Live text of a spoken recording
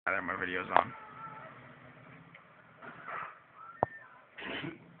Now that my video's on.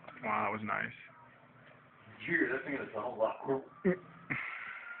 Wow, that was nice. Cheers, that thing is a whole lot.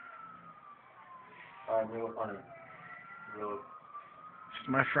 Real funny. Real. This is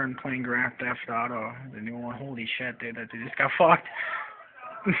my friend playing Grand Theft Auto, the new one. Holy shit, dude, that dude just got fucked.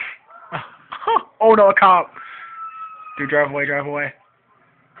 Oh no, a cop. Dude, drive away, drive away.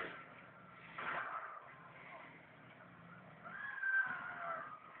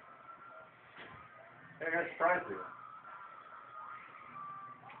 Hey, I got a surprise for you.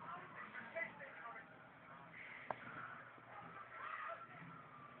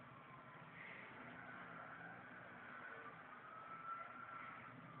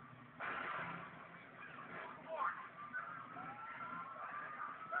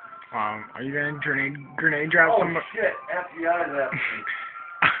 Are you gonna grenade drop Oh somebody? shit, FBI is after me.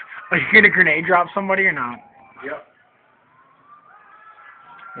 Are you gonna grenade drop somebody or not? Yep.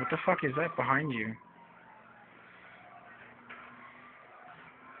 What the fuck is that behind you?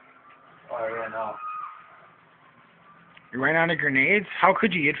 Oh, I ran off. You ran out of grenades? How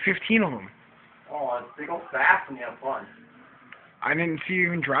could you? You had 15 of them. Oh, they go fast when you have fun. I didn't see you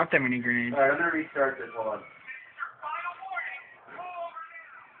even drop that many grenades. Alright, I'm gonna restart this, hold on.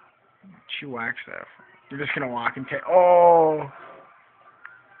 She whacks that. You're just gonna walk and take. Oh!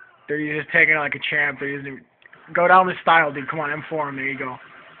 Dude, you're just taking it like a champ. Dude, go down the style, dude. Come on, M4 him. There you go.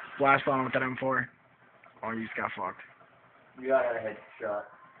 Blast on with that M4. Oh, you just got fucked. You got a headshot.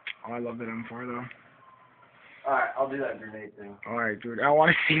 Oh, I love that M4 though. Alright, I'll do that grenade thing. Alright, dude. I want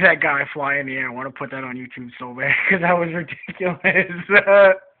to see that guy fly in the air. I want to put that on YouTube so bad because that was ridiculous.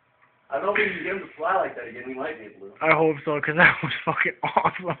 I don't think you can get him to fly like that again. We might be able to. I hope so because that was fucking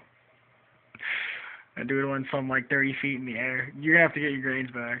awesome. That dude went some like 30 feet in the air. You're gonna have to get your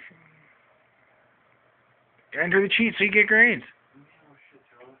grenades back. Enter the cheat so you get grenades. Oh shit,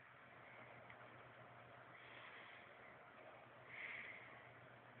 Charlie.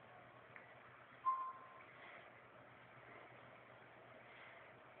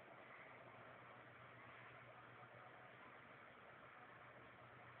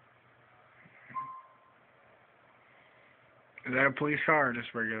 Is that a police car or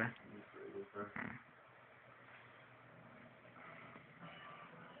just regular?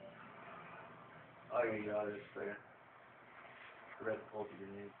 Oh, you got it. Just a second. Forgot to pull the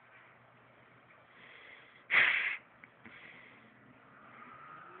grenade.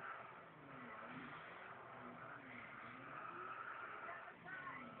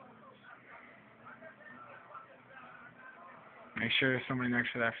 Make sure there's somebody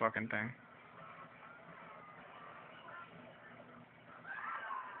next to that fucking thing.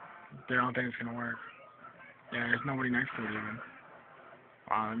 They don't think it's gonna work. Yeah, there's nobody next to it even.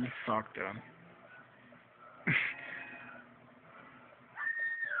 Wow, you suck, dude.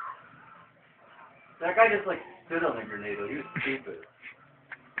 That guy just like stood on the grenade though. He was stupid.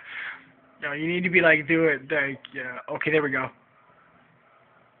 No, you need to be like, do it, like, yeah. Okay, there we go.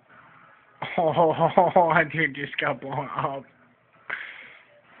 Oh, that dude just got blown up.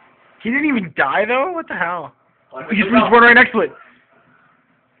 He didn't even die though? What the hell? Like, He just one right next to it.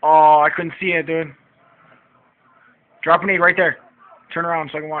 Oh, I couldn't see it, dude. Drop a nade right there. Turn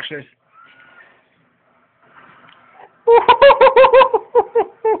around so I can watch this.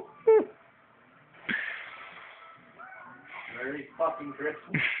 Merry fucking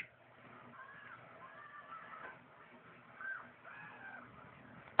Christmas.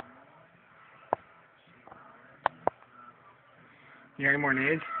 You got any more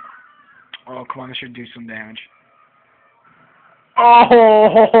nades? Oh, come on, this should do some damage.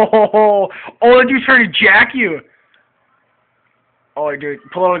 Oh, that dude's trying to jack you. Oh, dude,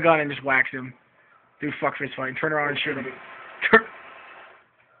 pull out a gun and just wax him. Dude, fuck fist fight. Turn around and shoot him. Turn.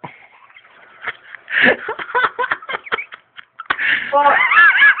 Fuck.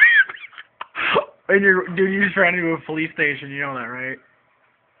 And dude, you just ran into a police station. You know that, right?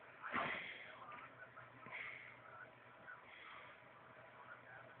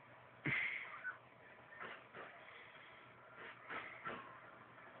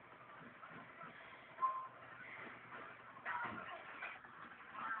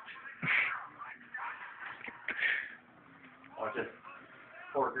 Watch it.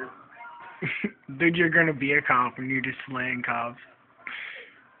 Porker. Dude, you're gonna be a cop and you're just slaying cops.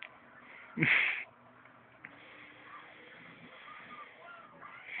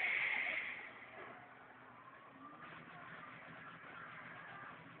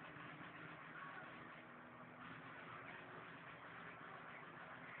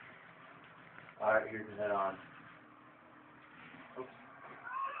 Alright, here's the head on. Oops.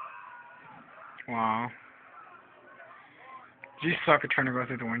 Wow. You suck at trying to go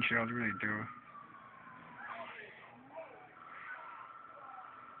through the windshield, you really do.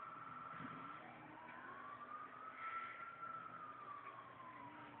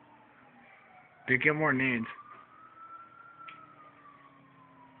 Dude, get more nades.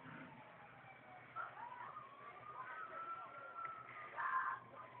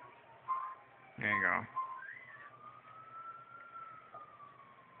 There you go.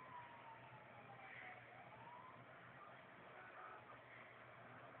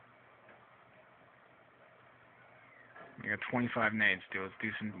 You got 25 nades, dude.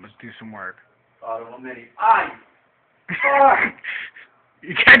 Let's do some work. Auto mini. Aye! Fuck!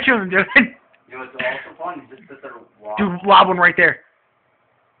 You catch him, dude. You know what's also fun? You just sit there and walk. Dude, lob one right there.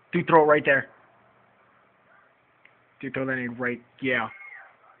 Dude, throw it right there. Dude, throw that nade right. Yeah.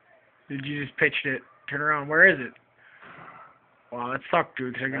 Dude, you just pitched it. Turn around. Where is it? Wow, that sucked,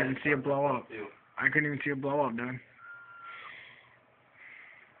 dude, because I couldn't even see it blow up. I couldn't even see it blow up, dude.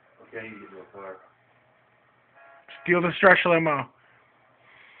 Okay, I need to get to a car. Steal the stretch limo.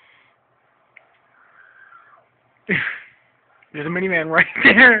 There's a minivan right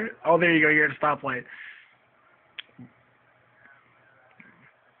there. Oh, there you go. You're at a stoplight.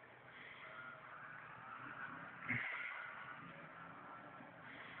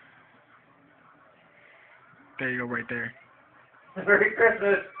 There you go, right there. Merry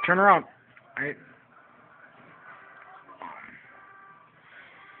Christmas! Turn around. Right.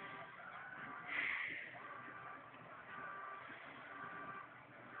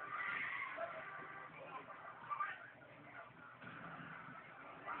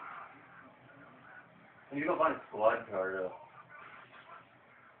 I need to go find a squad car, though.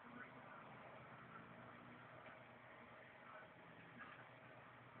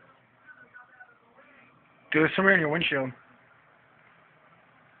 Dude, there's somebody on your windshield.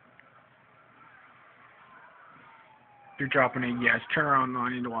 You're dropping it. Yes. Turn around. No, I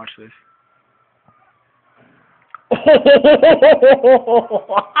need to watch this. He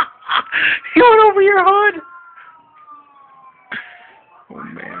went over your hood. Oh,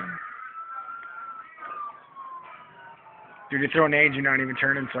 man. Dude, you're throwing nades, you're not even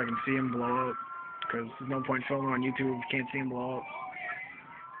turning so I can see him blow up. Because there's no point filming on YouTube if you can't see him blow up.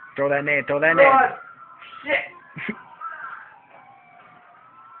 Throw that nade. Throw that nade. God! Shit!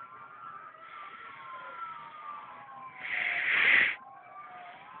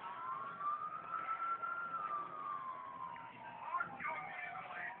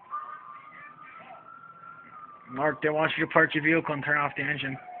 Mark, they want you to park your vehicle and turn off the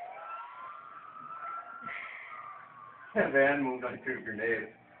engine. That van moved on through a grenade.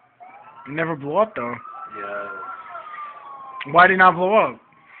 It never blew up, though. Yeah. Why did it not blow up?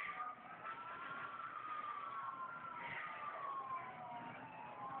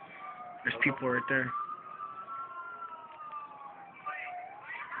 There's people right there.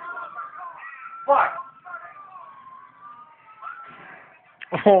 Fuck!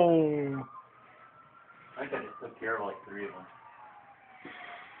 Oh. I think I just took care of like 3 of them.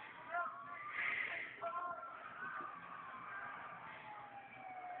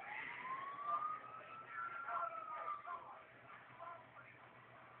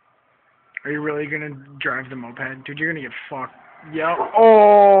 Are you really gonna drive the moped? Dude, you're gonna get fucked. Yep.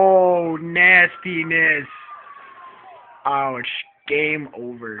 Oh, nastiness. Ouch. Game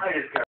over. I just got